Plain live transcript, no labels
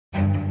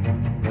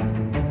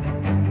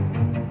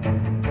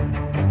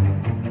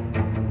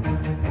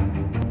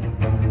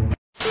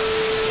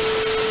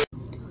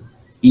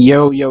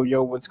Yo,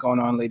 what's going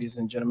on, ladies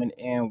and gentlemen,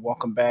 and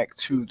welcome back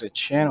to the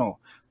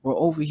channel. We're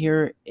over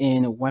here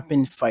in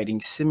Weapon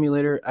Fighting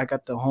Simulator. I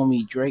got the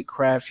homie Drake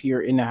Craft here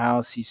in the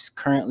house. He's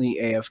currently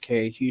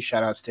AFK. Huge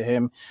shout outs to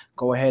him.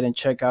 Go ahead and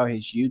check out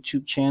his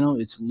YouTube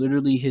channel. It's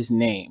literally his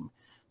name.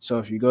 So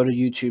if you go to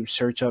YouTube,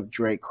 search up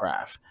Drake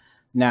Craft.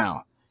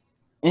 Now,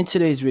 in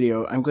today's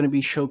video, I'm going to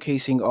be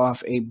showcasing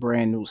off a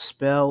brand new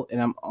spell,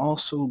 and I'm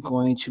also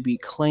going to be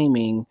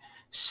claiming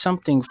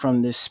something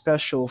from this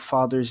special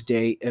Father's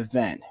Day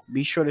event.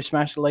 Be sure to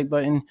smash the like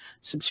button,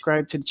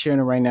 subscribe to the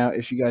channel right now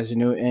if you guys are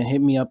new, and hit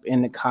me up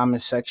in the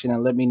comment section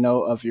and let me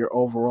know of your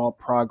overall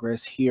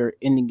progress here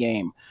in the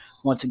game.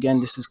 Once again,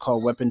 this is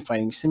called Weapon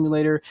Fighting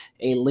Simulator.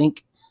 A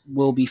link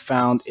will be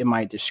found in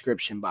my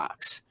description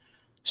box.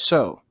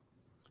 So,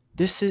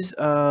 this is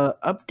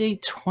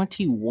update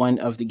 21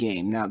 of the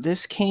game. Now,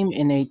 this came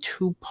in a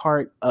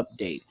two-part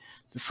update.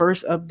 The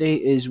first update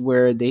is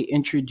where they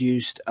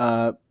introduced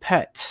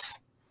pets.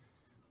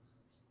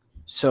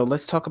 So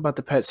let's talk about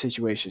the pet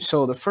situation.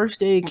 So the first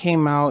day it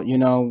came out,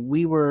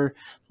 we were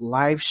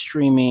live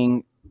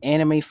streaming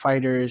Anime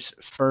Fighter's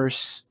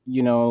first,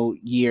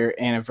 year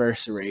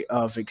anniversary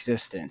of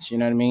existence. You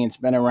know what I mean? It's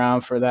been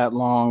around for that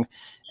long,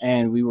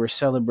 and we were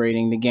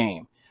celebrating the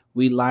game.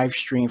 We live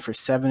streamed for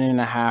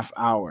 7.5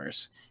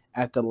 hours.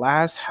 At the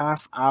last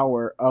half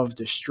hour of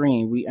the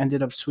stream, we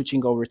ended up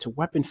switching over to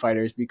Weapon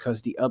Fighters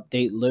because the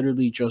update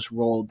literally just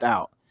rolled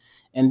out.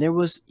 And there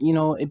was,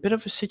 a bit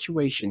of a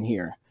situation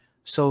here.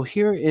 So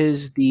here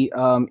is the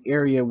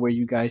area where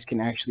you guys can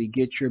actually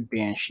get your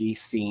Banshee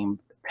themed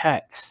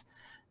pets.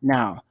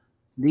 Now,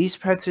 these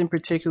pets in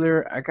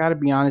particular, I gotta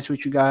be honest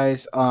with you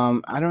guys.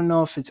 I don't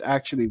know if it's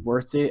actually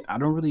worth it. I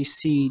don't really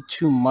see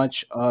too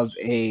much of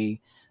a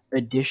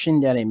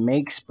addition that it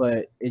makes,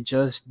 but it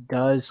just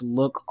does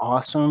look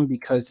awesome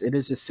because it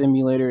is a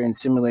simulator, and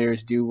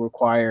simulators do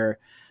require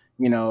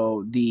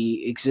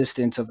the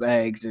existence of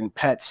eggs and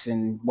pets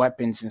and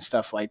weapons and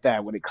stuff like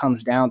that when it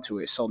comes down to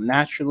it. So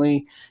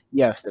naturally,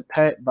 yes, the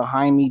pet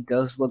behind me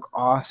does look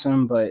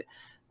awesome, but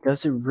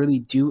does it really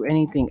do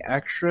anything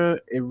extra?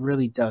 It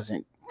really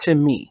doesn't, to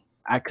me.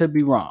 I could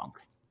be wrong.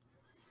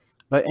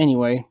 But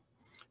anyway,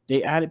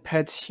 they added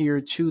pets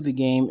here to the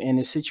game, and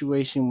the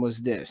situation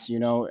was this.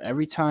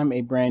 Every time a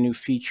brand new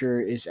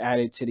feature is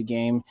added to the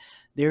game,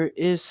 there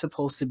is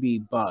supposed to be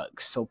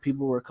bugs. So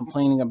people were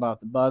complaining about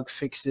the bug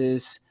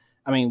fixes.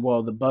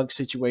 The bug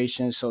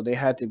situation. So they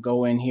had to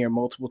go in here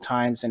multiple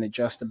times and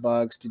adjust the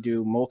bugs to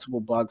do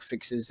multiple bug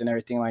fixes and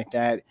everything like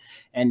that.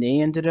 And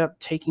they ended up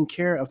taking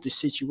care of the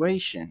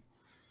situation.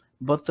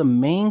 But the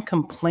main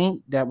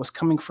complaint that was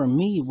coming from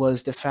me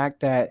was the fact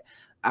that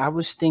I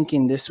was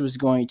thinking this was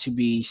going to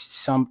be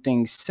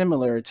something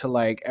similar to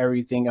like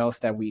everything else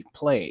that we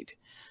played.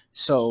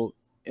 So,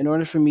 in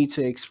order for me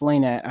to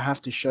explain that, I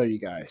have to show you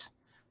guys.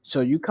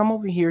 So, you come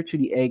over here to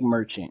the egg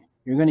merchant.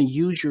 You're going to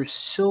use your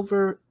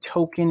silver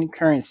token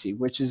currency,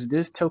 which is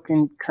this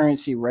token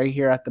currency right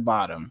here at the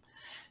bottom.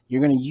 You're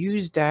going to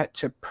use that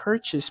to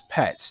purchase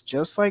pets,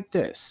 just like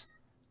this.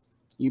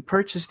 You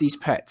purchase these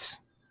pets.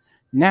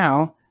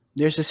 Now,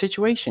 there's a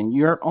situation.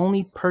 You're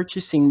only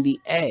purchasing the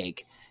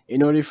egg.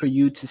 In order for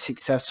you to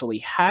successfully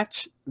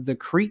hatch the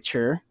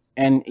creature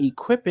and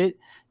equip it,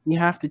 you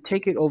have to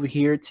take it over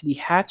here to the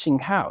hatching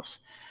house.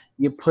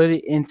 You put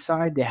it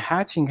inside the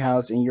hatching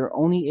house, and you're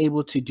only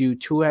able to do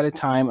two at a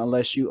time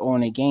unless you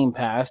own a game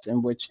pass,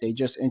 in which they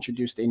just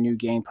introduced a new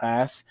game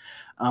pass.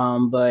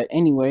 But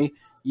anyway,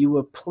 you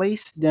would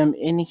place them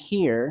in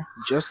here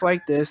just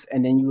like this,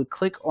 and then you would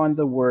click on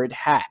the word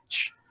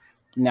hatch.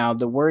 Now,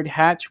 the word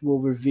hatch will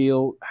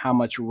reveal how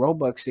much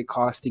Robux it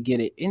costs to get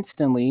it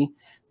instantly,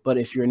 but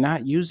if you're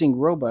not using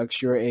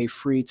Robux, you're a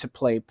free to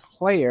play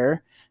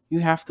player, you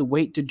have to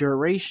wait the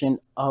duration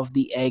of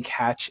the egg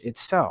hatch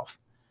itself.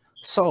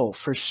 So,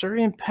 for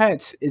certain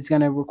pets, it's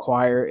going to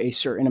require a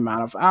certain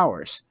amount of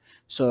hours.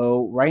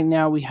 So, right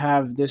now we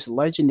have this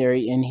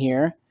legendary in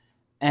here,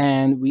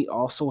 and we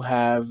also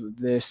have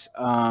this,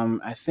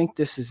 I think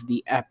this is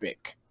the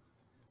epic.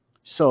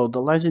 So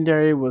the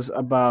legendary was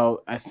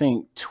about, I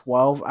think,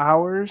 12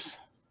 hours,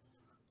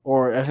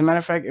 or as a matter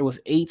of fact, it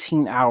was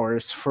 18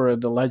 hours for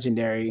the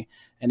legendary,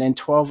 and then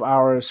 12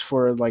 hours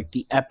for like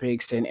the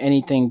epics and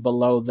anything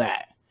below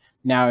that.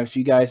 Now, if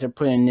you guys are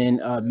putting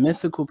in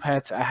mythical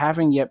pets, I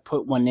haven't yet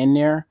put one in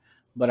there,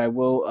 but I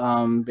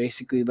will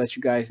basically let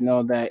you guys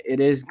know that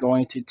it is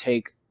going to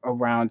take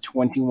around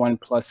 21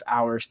 plus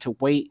hours to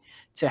wait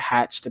to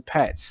hatch the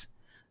pets.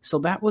 So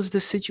that was the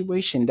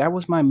situation. That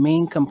was my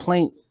main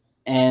complaint.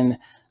 And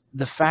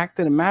the fact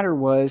of the matter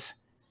was,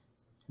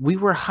 we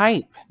were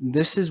hype.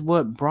 This is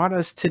what brought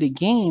us to the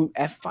game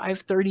at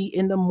 5:30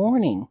 in the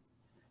morning.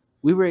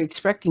 We were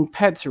expecting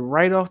pets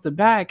right off the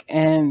back,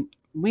 and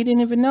we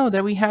didn't even know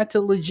that we had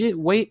to legit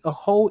wait a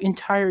whole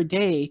entire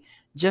day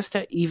just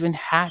to even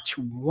hatch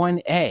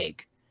one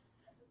egg.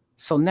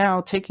 So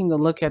now taking a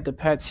look at the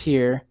pets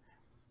here,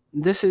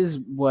 this is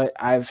what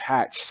I've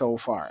hatched so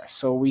far.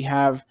 So we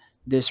have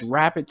this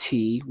Rapid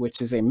T, which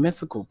is a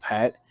mythical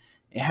pet.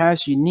 It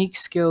has unique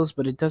skills,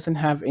 but it doesn't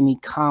have any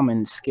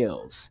common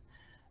skills.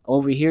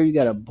 Over here, you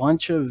got a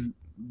bunch of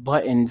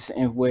buttons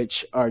in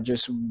which are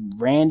just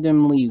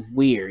randomly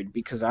weird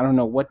because I don't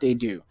know what they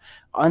do.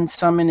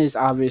 Unsummon is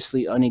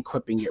obviously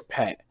unequipping your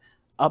pet.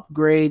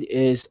 Upgrade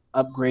is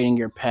upgrading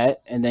your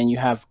pet, and then you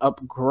have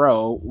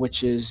upgrow,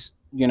 which is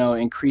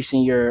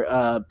increasing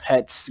your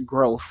pet's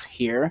growth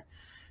here.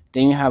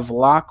 Then you have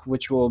lock,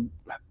 which will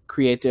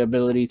create the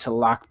ability to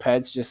lock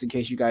pets just in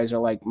case you guys are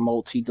like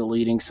multi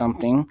deleting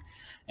something.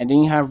 And then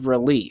you have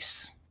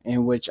release,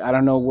 in which I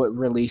don't know what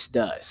release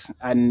does.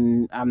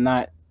 I'm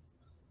not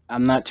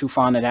too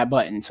fond of that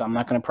button, so I'm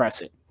not going to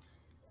press it.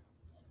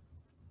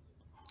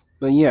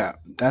 But yeah,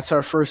 that's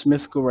our first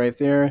mythical right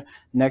there.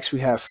 Next, we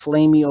have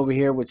Flamey over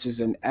here, which is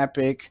an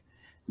epic.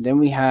 Then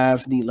we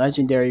have the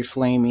legendary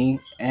Flamey.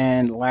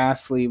 And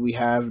lastly, we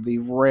have the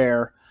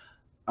rare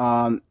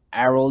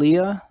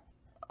Arolia.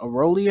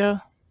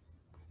 Arolia?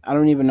 I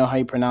don't even know how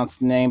you pronounce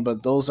the name,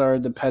 but those are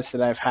the pets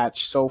that I've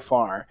hatched so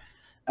far.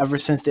 Ever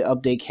since the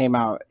update came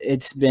out,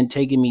 it's been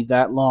taking me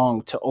that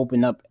long to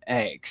open up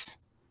eggs.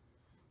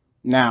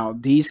 Now,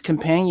 these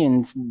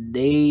companions,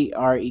 they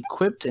are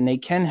equipped and they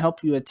can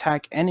help you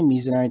attack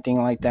enemies and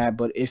everything like that.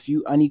 But if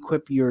you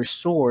unequip your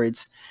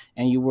swords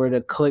and you were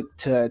to click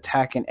to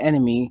attack an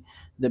enemy,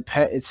 the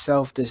pet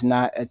itself does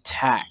not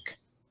attack.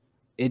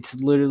 It's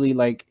literally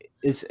like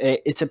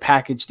it's a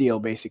package deal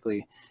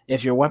basically.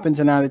 If your weapons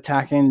are not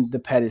attacking, the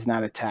pet is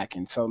not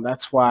attacking. So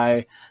that's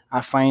why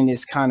I find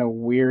it's kind of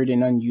weird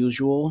and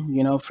unusual,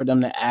 for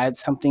them to add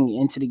something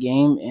into the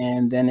game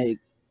and then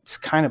it's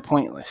kind of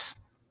pointless.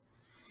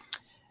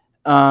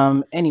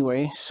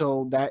 Anyway,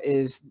 so that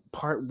is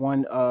part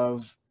one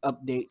of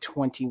update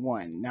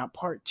 21. Now,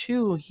 part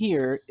two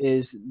here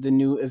is the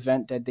new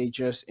event that they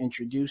just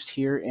introduced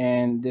here,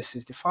 and this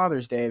is the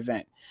Father's Day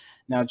event.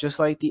 Now, just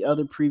like the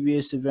other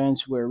previous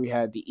events where we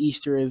had the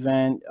Easter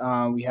event,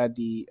 we had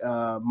the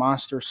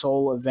Monster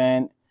Soul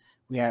event,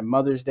 we had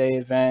Mother's Day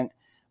event,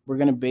 we're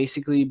going to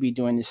basically be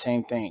doing the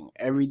same thing.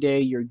 Every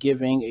day, you're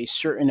giving a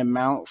certain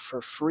amount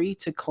for free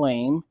to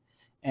claim,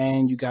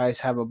 and you guys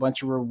have a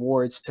bunch of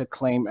rewards to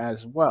claim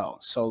as well.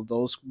 So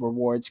those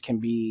rewards can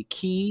be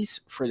keys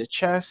for the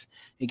chest,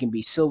 it can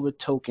be silver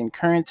token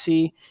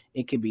currency,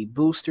 it could be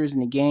boosters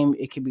in the game,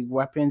 it could be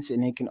weapons,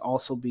 and it can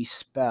also be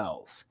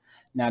spells.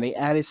 Now they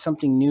added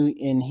something new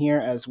in here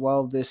as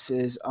well. This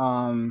is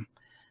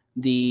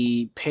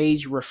the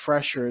page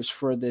refreshers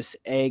for this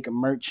egg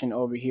merchant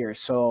over here.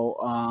 So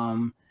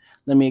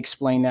let me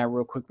explain that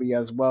real quickly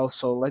as well.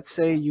 So let's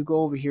say you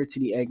go over here to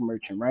the egg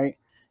merchant, right?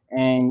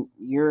 And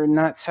you're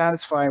not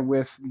satisfied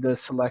with the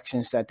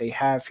selections that they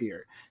have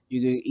here. You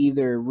can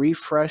either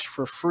refresh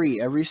for free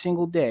every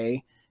single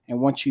day, and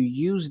once you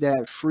use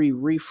that free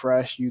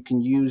refresh, you can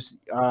use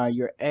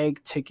your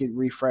egg ticket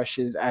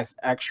refreshes as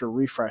extra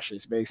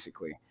refreshes,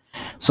 basically.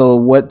 So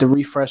what the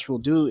refresh will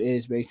do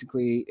is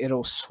basically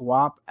it'll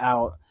swap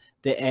out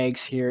the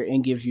eggs here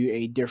and give you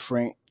a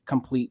different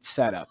complete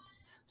setup.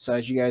 So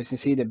as you guys can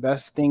see, the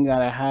best thing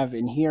that I have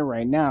in here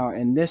right now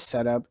in this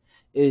setup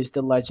is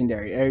the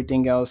legendary.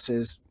 Everything else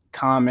is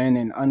common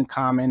and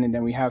uncommon, and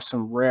then we have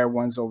some rare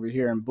ones over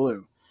here in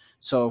blue.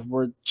 So if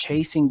we're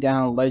chasing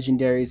down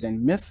legendaries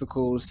and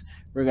mythicals,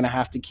 we're gonna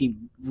have to keep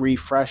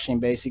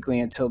refreshing basically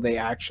until they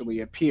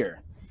actually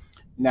appear.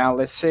 Now,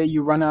 let's say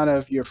you run out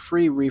of your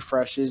free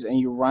refreshes and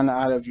you run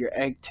out of your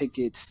egg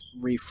tickets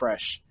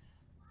refresh.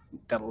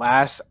 The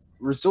last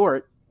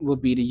resort will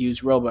be to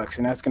use Robux,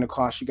 and that's going to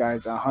cost you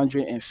guys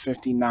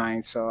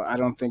 159. So I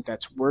don't think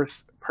that's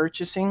worth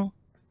purchasing.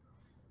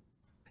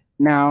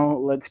 Now,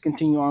 let's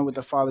continue on with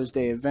the Father's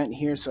Day event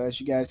here. So, as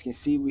you guys can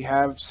see, we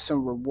have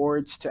some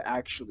rewards to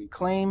actually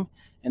claim,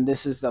 and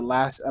this is the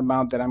last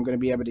amount that I'm going to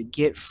be able to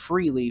get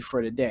freely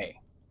for the day.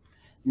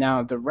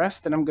 Now, the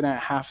rest that I'm going to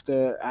have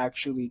to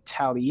actually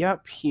tally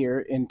up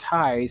here in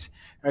ties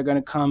are going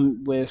to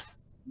come with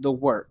the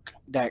work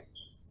that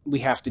we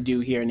have to do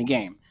here in the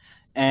game.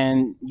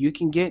 And you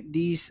can get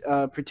these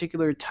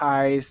particular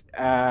ties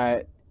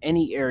at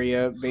any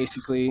area,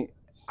 basically.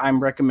 I'm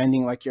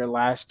recommending like your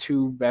last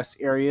two best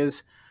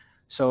areas.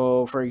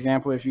 So, for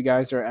example, if you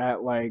guys are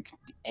at like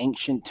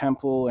Ancient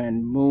Temple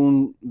and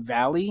Moon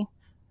Valley,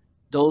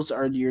 those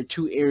are your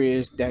two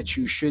areas that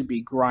you should be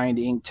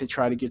grinding to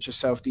try to get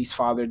yourself these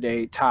Father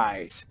Day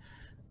ties.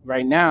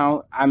 Right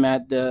now, I'm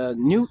at the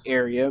new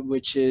area,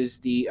 which is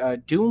the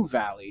Doom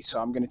Valley. So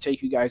I'm going to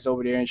take you guys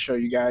over there and show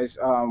you guys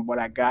what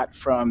I got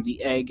from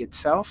the egg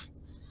itself.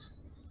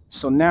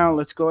 So now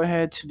let's go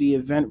ahead to the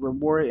event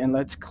reward and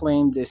let's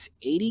claim this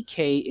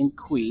 80k in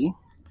Kui.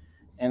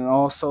 And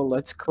also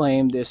let's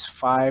claim this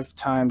 5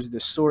 times the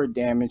sword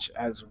damage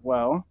as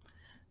well.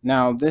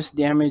 Now, this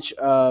damage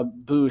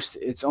boost,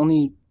 it's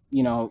only,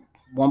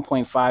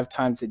 1.5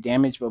 times the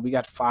damage, but we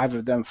got 5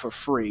 of them for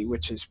free,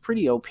 which is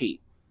pretty OP.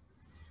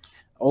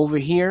 Over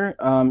here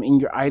in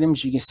your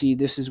items, you can see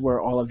this is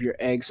where all of your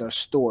eggs are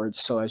stored.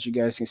 So as you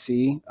guys can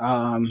see,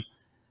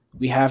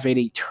 we have an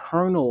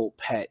eternal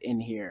pet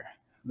in here,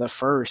 the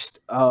first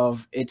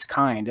of its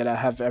kind that I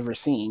have ever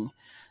seen.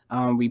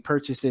 We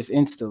purchased this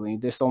instantly.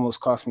 This almost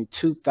cost me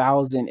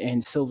 2,000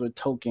 in silver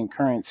token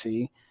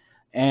currency.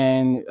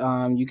 And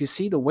you can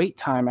see the wait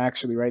time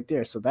actually right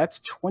there. So that's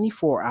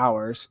 24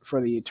 hours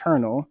for the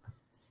Eternal.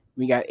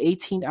 We got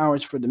 18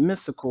 hours for the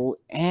Mythical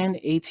and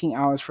 18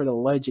 hours for the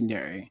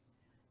Legendary.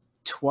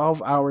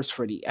 12 hours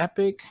for the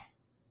Epic,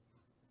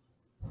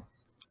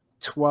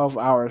 12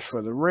 hours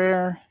for the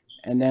Rare,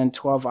 and then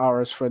 12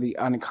 hours for the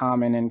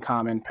Uncommon and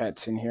Common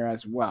pets in here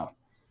as well.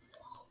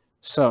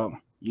 So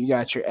you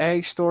got your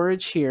egg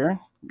storage here,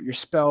 your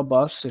spell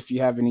buffs if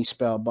you have any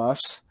spell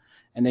buffs,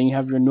 and then you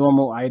have your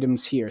normal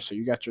items here. So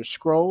you got your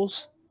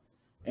scrolls,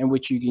 in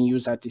which you can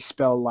use at the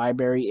spell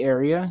library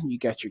area. You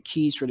got your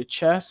keys for the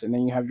chest, and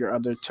then you have your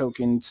other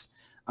tokens,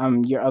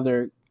 your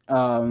other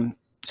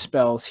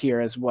spells here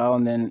as well.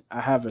 And then I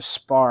have a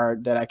spar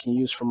that I can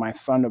use for my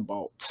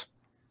Thunderbolt.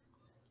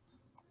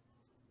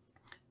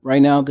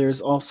 Right now,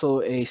 there's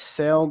also a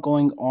sale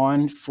going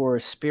on for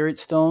Spirit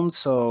Stones.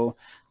 So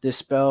this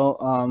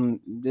spell,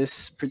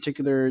 this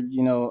particular,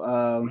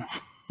 I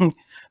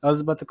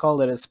was about to call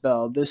it a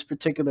spell. This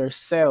particular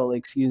sale,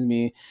 excuse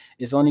me,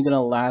 is only going to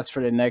last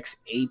for the next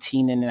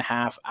 18 and a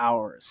half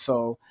hours.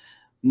 So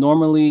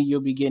normally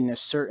you'll be getting a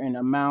certain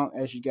amount,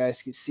 as you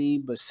guys can see,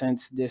 but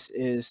since this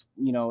is,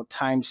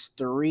 times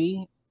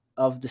three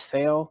of the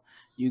sale,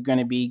 you're going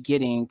to be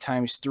getting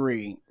times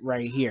three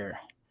right here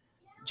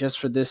just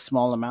for this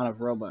small amount of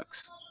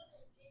Robux.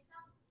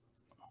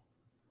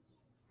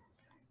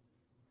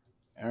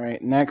 All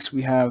right, next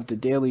we have the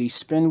daily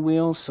spin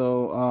wheel.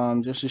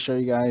 So just to show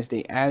you guys,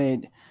 they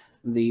added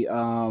the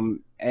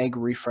egg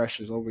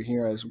refreshers over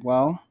here as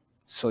well.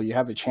 So you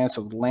have a chance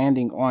of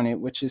landing on it,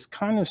 which is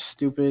kind of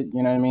stupid.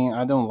 You know what I mean?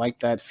 I don't like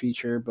that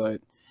feature,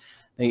 but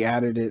they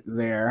added it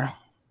there.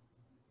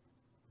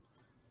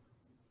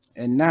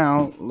 And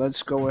now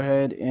let's go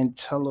ahead and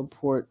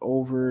teleport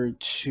over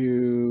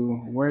to,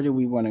 where do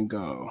we want to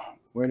go?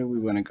 Where do we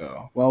want to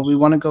go? Well, we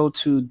want to go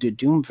to the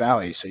Doom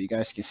Valley so you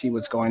guys can see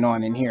what's going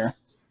on in here.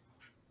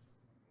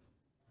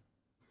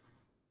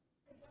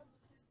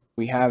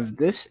 We have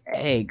this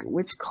egg,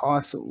 which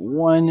costs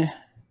 1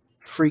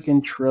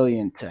 freaking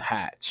trillion to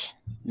hatch.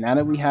 Now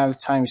that we have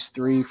times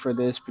three for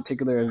this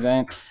particular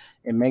event,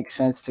 it makes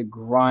sense to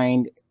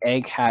grind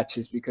egg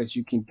hatches because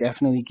you can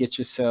definitely get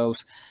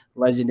yourselves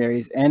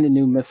legendaries and the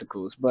new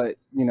mythicals. But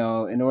in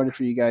order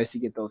for you guys to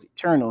get those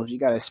eternals, you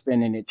got to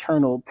spend an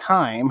eternal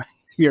time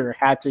here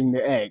hatching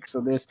the egg. So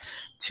there's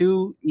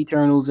two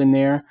eternals in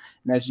there,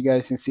 and as you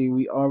guys can see,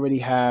 we already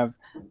have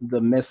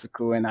the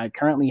mythical, and I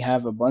currently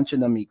have a bunch of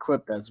them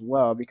equipped as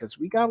well because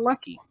we got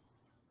lucky.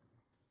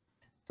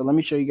 So let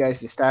me show you guys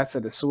the stats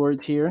of the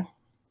swords here.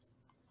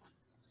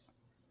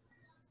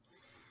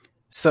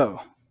 So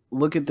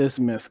look at this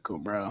mythical,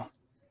 bro.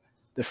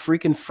 The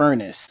freaking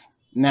furnace.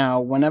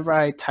 Now, whenever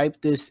I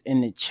type this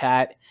in the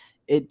chat,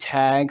 it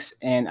tags,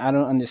 and I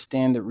don't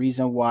understand the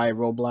reason why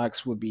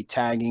Roblox would be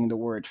tagging the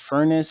word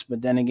furnace.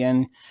 But then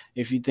again,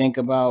 if you think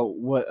about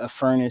what a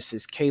furnace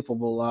is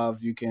capable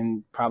of, you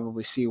can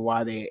probably see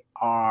why they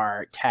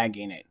are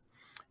tagging it.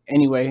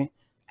 Anyway,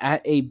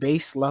 at a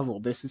base level,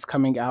 this is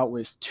coming out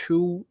with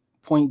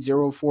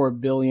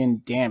 2.04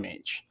 billion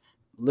damage.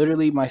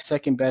 Literally my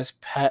second best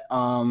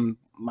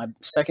my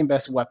second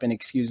best weapon,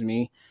 excuse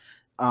me,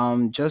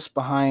 just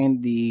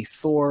behind the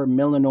Thor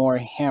Millenor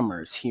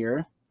hammers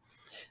here.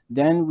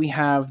 Then we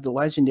have the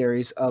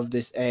legendaries of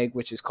this egg,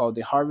 which is called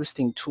the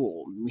harvesting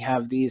tool. We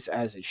have these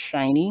as a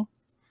shiny,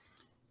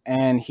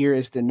 and here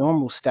is the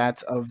normal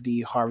stats of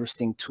the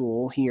harvesting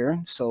tool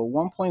here. So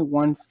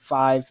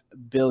 1.15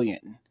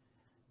 billion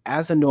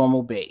as a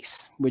normal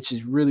base, which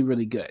is really,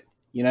 really good.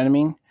 You know what I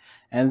mean?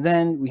 And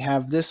then we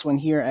have this one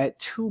here at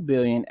 2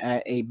 billion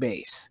at a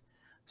base.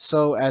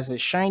 So as a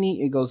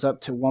shiny, it goes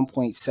up to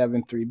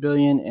 1.73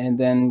 billion. And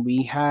then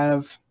we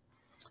have,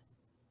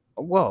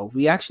 whoa,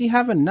 we actually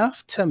have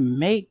enough to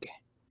make,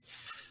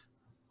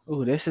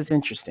 oh, this is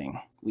interesting.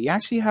 We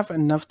actually have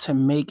enough to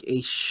make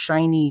a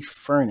shiny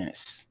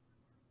furnace.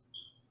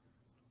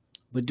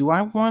 But do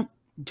I want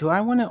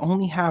to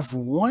only have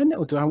one,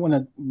 or do I want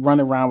to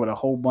run around with a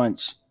whole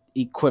bunch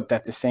equipped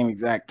at the same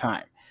exact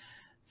time?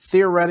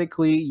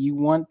 Theoretically, you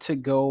want to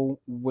go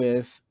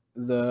with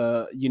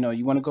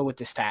you want to go with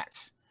the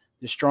stats.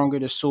 The stronger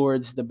the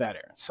swords, the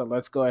better. So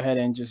let's go ahead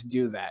and just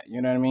do that.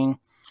 You know what I mean?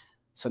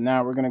 So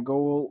now we're going to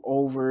go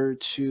over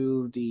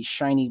to the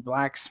shiny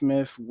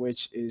blacksmith,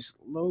 which is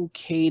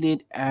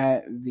located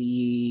at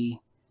the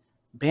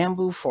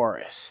bamboo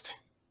forest.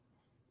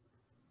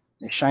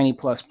 The shiny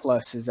plus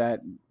plus is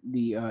at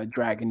the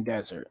dragon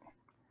desert.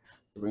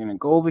 We're going to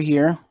go over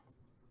here,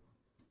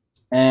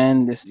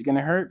 and this is going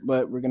to hurt,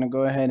 but we're going to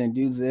go ahead and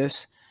do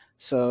this.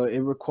 So it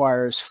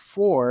requires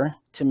 4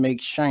 to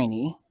make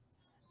shiny,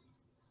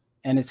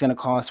 and it's going to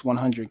cost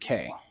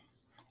 100K.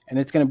 And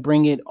it's going to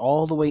bring it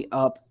all the way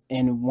up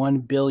in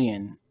 1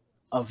 billion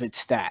of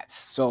its stats.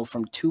 So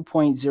from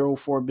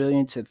 2.04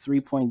 billion to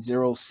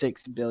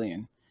 3.06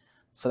 billion.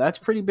 So that's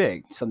pretty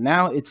big. So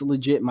now it's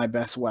legit my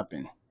best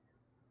weapon.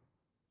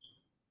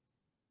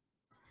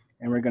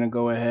 And we're going to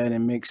go ahead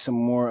and make some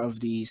more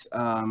of these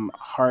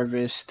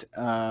harvest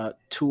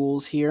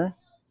tools here.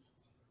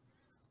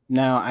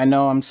 Now, I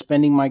know I'm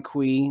spending my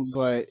Qui,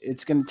 but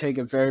it's going to take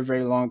a very,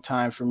 very long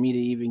time for me to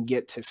even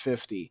get to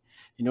 50.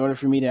 In order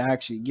for me to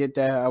actually get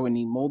that, I would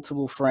need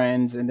multiple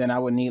friends, and then I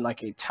would need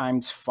like a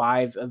times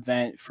 5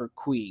 event for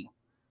Qui.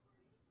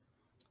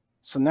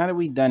 So now that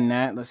we've done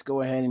that, let's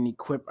go ahead and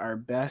equip our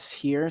best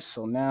here.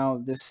 So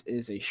now this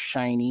is a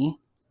shiny,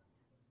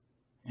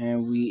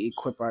 and we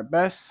equip our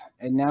best.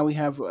 And now we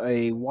have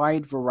a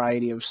wide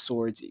variety of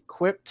swords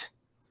equipped.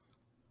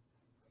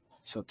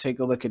 So take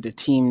a look at the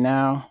team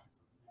now.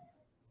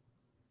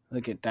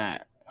 Look at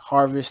that.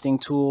 Harvesting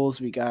tools.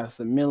 We got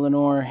the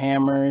Millinor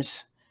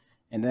hammers.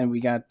 And then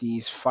we got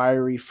these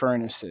fiery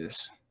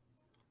furnaces.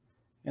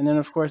 And then,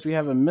 of course, we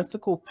have a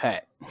mythical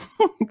pet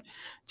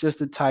just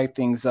to tie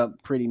things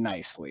up pretty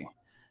nicely.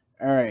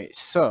 All right.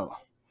 So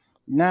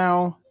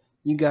now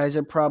you guys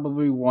are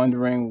probably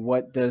wondering,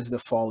 what does the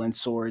Fallen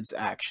Swords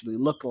actually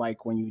look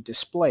like when you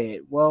display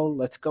it? Well,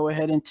 let's go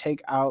ahead and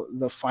take out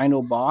the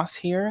final boss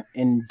here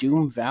in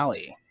Doom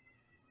Valley.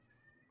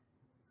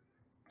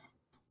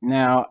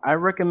 Now, I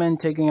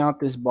recommend taking out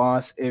this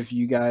boss if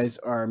you guys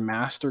are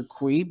Master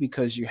Qui,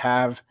 because you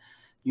have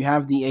the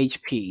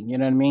HP. You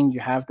know what I mean? You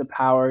have the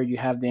power, you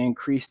have the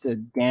increase the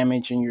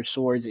damage in your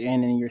swords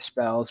and in your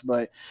spells.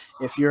 But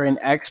if you're an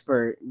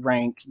expert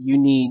rank, you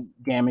need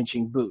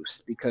damaging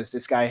boost because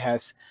this guy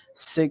has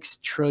 6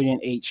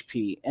 trillion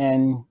HP.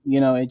 And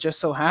it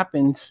just so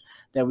happens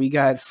that we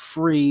got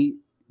free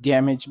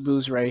damage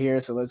boost right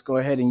here. So let's go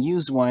ahead and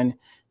use one.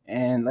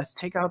 And let's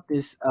take out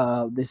this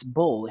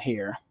bull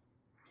here.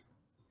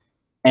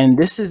 And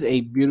this is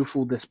a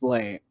beautiful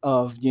display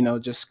of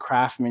just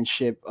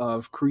craftsmanship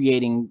of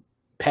creating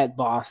pet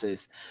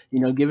bosses,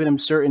 giving them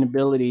certain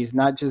abilities,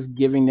 not just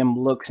giving them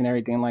looks and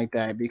everything like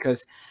that.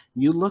 Because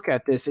you look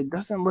at this, it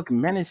doesn't look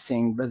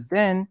menacing, but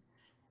then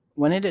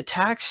when it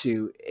attacks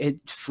you,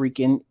 it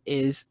freaking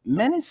is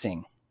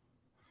menacing.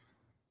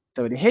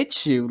 So it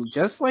hits you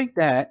just like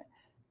that,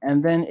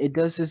 and then it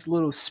does this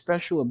little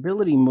special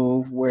ability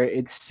move where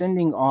it's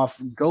sending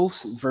off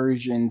ghost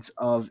versions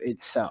of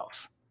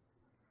itself,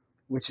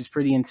 which is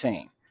pretty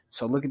insane.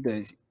 So look at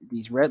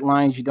these red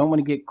lines. You don't want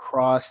to get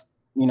crossed,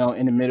 in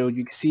the middle.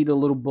 You can see the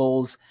little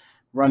bulls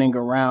running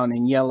around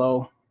in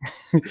yellow,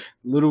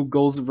 little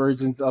ghost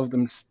versions of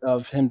them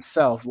of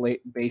himself,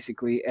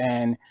 basically.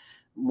 And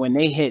when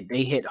they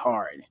hit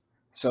hard.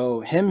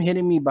 So him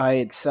hitting me by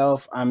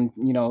itself, I'm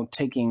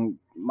taking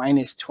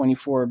minus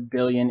 24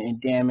 billion in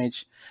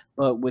damage.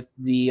 But with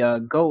the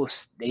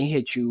ghosts, they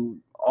hit you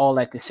all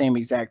at the same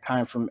exact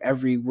time from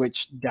every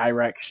which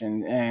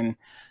direction, and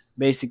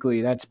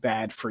basically that's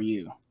bad for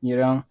you.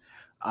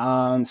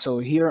 So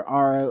here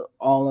are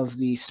all of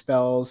the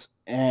spells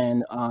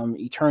and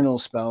eternal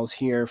spells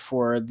here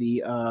for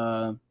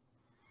the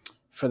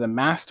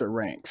master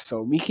ranks.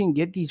 So we can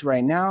get these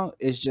right now.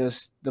 It's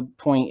just the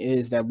point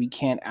is that we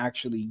can't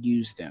actually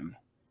use them.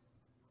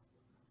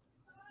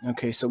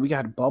 Okay, so we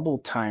got bubble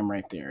time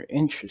right there.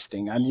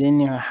 Interesting. I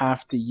didn't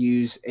have to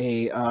use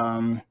a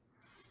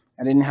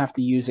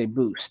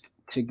boost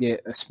to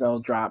get a spell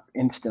drop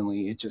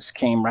instantly. It just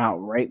came out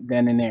right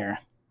then and there.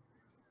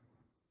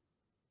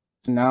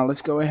 So now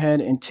let's go ahead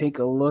and take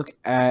a look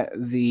at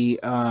the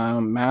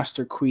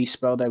Master Qui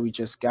spell that we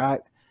just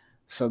got.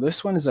 So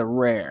this one is a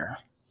rare.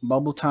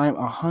 Bubble time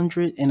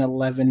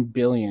 111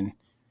 billion.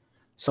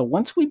 So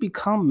once we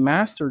become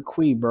Master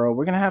Qui, bro,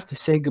 we're going to have to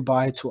say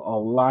goodbye to a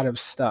lot of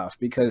stuff,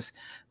 because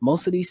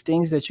most of these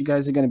things that you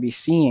guys are going to be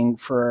seeing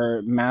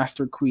for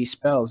Master Qui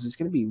spells is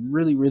going to be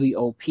really, really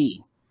OP.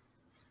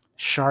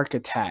 Shark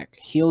Attack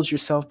heals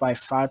yourself by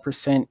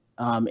 5%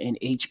 in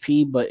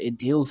HP, but it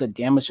deals a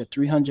damage of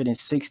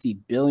 360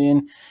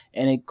 billion,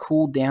 and it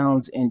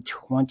cooldowns in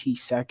 20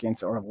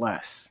 seconds or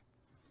less.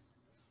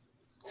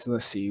 So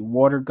let's see.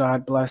 Water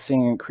God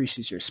Blessing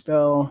increases your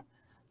spell.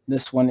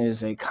 This one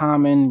is a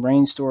common.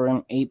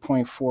 Rainstorm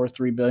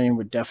 8.43 billion.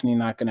 We're definitely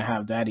not going to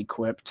have that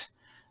equipped.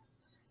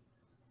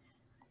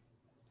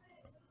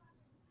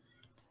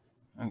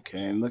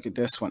 Okay, look at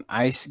this one.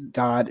 Ice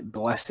God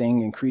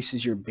Blessing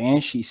increases your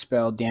Banshee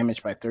spell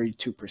damage by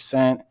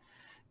 32%.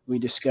 We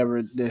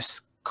discovered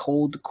this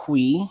Cold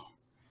Qui,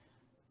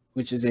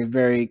 which is a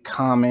very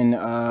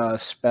common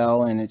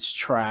spell, and it's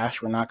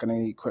trash. We're not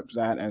going to equip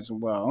that as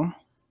well.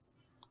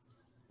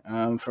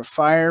 For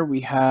fire,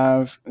 we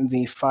have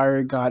the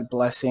Fire God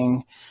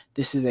Blessing.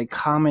 This is a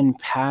common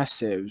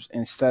passive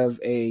instead of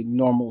a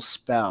normal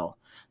spell.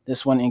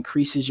 This one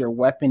increases your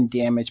weapon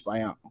damage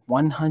by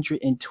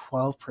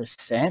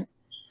 112%.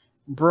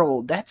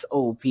 Bro, that's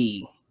OP.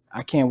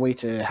 I can't wait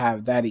to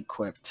have that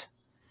equipped.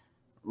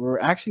 We're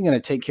actually going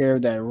to take care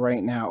of that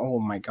right now. Oh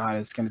my god,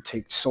 it's going to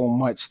take so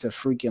much to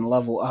freaking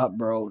level up,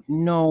 bro.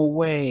 No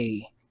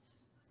way.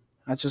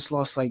 I just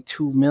lost like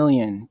 2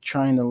 million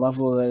trying to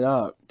level it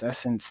up.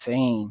 That's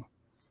insane.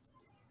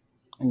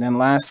 And then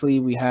lastly,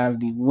 we have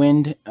the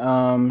wind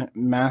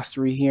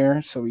mastery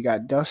here. So we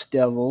got Dust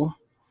Devil,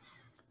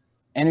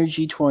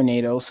 Energy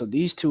Tornado. So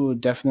these two are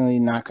definitely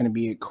not going to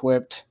be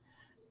equipped.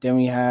 Then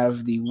we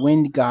have the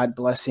Wind God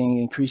Blessing,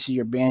 increases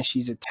your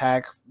Banshee's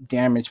attack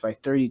damage by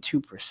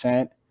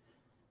 32%.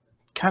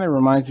 kind of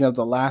reminds me of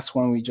the last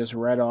one we just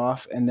read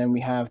off. And then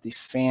we have the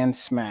Fan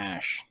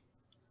Smash.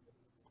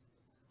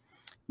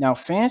 Now,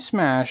 Fan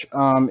Smash,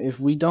 if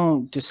we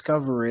don't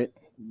discover it,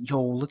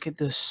 yo, look at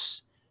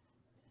this.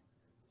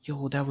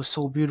 Yo, that was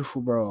so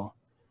beautiful, bro.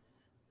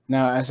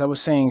 Now, as I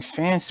was saying,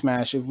 Fan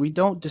Smash, if we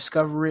don't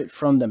discover it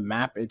from the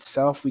map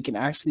itself, we can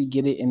actually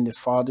get it in the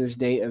Father's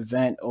Day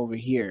event over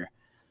here.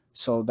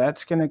 So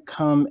that's going to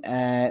come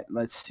at,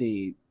 let's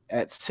see,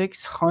 at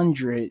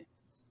 600.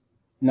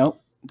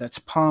 Nope, that's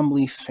Palm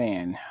Leaf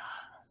Fan.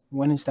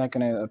 When is that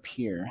going to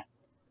appear?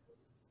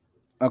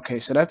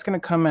 Okay, so that's going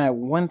to come at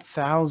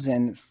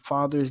 1,000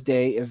 Father's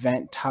Day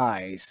event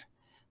ties.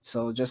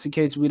 So just in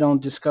case we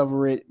don't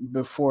discover it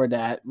before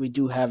that, we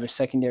do have a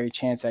secondary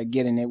chance at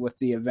getting it with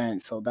the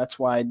event. So that's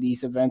why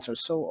these events are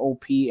so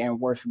OP and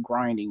worth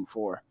grinding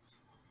for.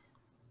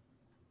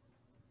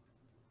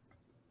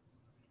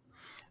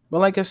 But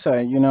like I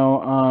said,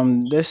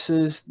 this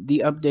is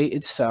the update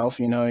itself.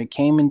 It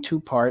came in two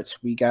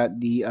parts. We got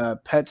the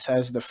pets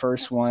as the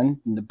first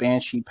one, the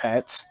Banshee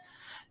pets.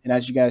 And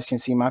as you guys can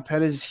see, my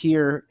pet is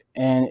here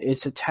and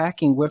it's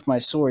attacking with my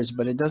swords,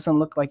 but it doesn't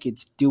look like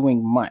it's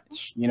doing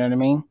much. You know what I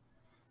mean?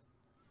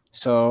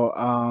 So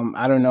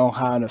I don't know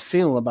how to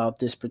feel about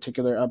this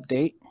particular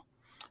update,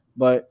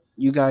 but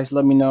you guys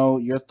let me know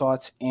your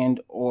thoughts and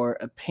or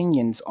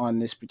opinions on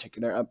this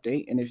particular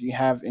update. And if you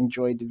have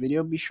enjoyed the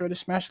video, be sure to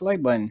smash the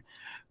like button.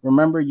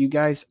 Remember, you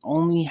guys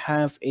only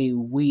have a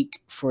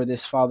week for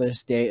this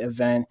Father's Day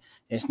event.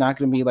 It's not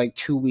going to be like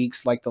 2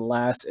 weeks like the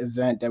last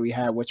event that we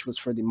had, which was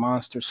for the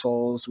Monster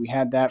Souls. We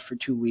had that for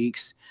 2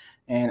 weeks,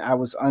 and I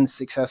was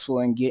unsuccessful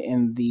in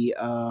getting the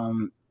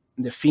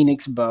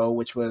Phoenix bow,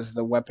 which was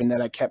the weapon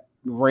that I kept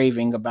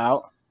raving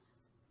about.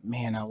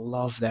 Man, I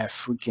love that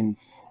freaking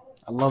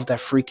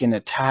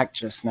attack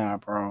just now,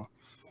 bro.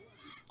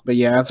 But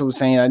yeah, as I was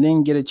saying, I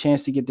didn't get a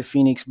chance to get the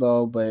Phoenix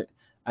bow, but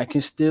I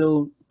can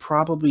still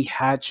probably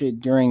hatch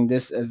it during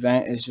this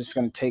event. It's just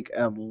going to take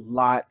a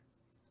lot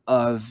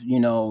of,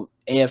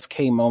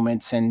 AFK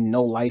moments and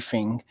no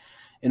lifing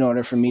in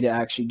order for me to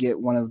actually get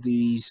one of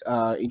these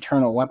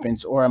eternal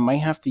weapons. Or I might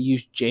have to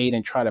use Jade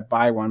and try to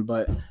buy one,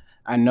 but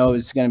I know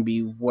it's going to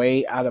be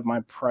way out of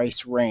my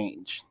price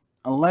range.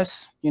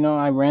 Unless,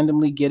 I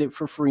randomly get it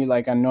for free,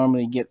 like I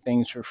normally get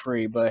things for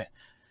free. But,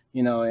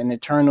 an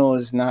Eternal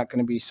is not going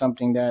to be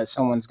something that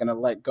someone's going to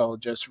let go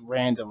just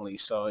randomly.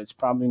 So it's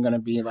probably going to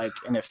be like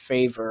in a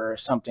favor or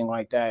something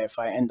like that if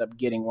I end up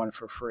getting one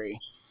for free.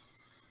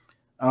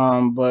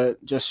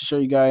 But just to show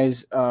you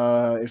guys,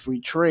 if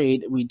we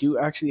trade, we do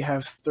actually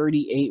have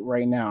 38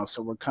 right now.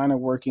 So we're kind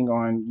of working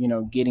on,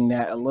 getting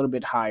that a little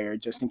bit higher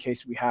just in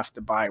case we have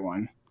to buy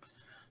one.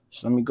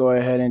 So let me go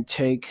ahead and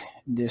take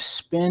this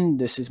spin.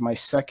 This is my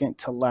second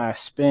to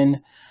last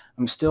spin.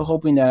 I'm still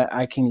hoping that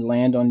I can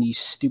land on these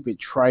stupid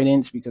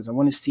tridents because I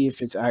want to see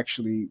if it's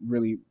actually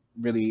really,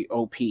 really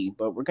OP.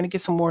 But we're going to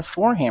get some more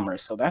Thor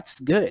hammers, so that's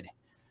good.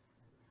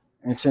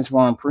 And since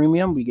we're on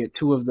premium, we get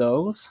 2 of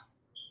those.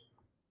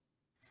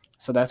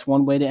 So that's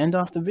one way to end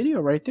off the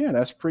video right there.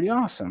 That's pretty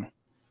awesome.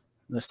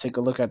 Let's take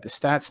a look at the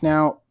stats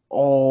now.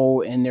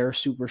 Oh, and they're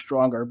super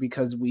stronger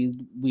because we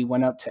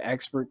went up to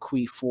Expert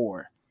Qui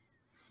 4.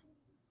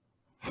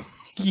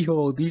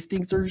 Yo, these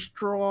things are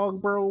strong,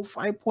 bro.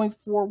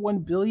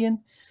 5.41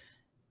 billion.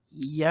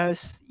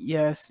 Yes,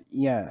 yes,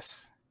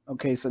 yes.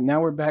 Okay, so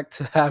now we're back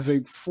to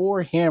having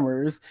 4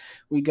 hammers.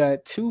 We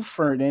got 2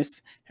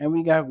 furnace, and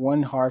we got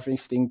 1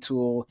 harvesting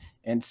tool.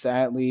 And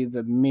sadly,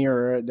 the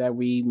mirror that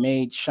we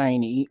made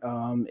shiny,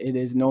 it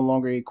is no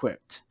longer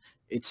equipped.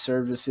 Its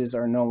services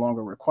are no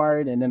longer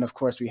required. And then, of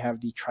course, we have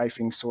the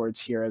trifling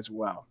swords here as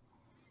well.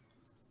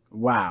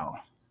 Wow.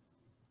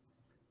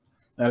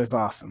 That is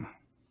awesome.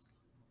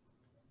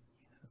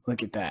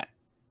 Look at that.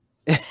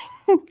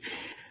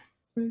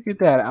 Look at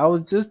that. I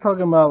was just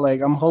talking about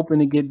like I'm hoping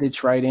to get the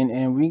trident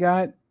and we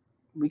got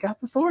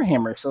the Thor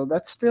hammer. So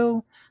that's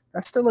still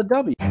a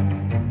W.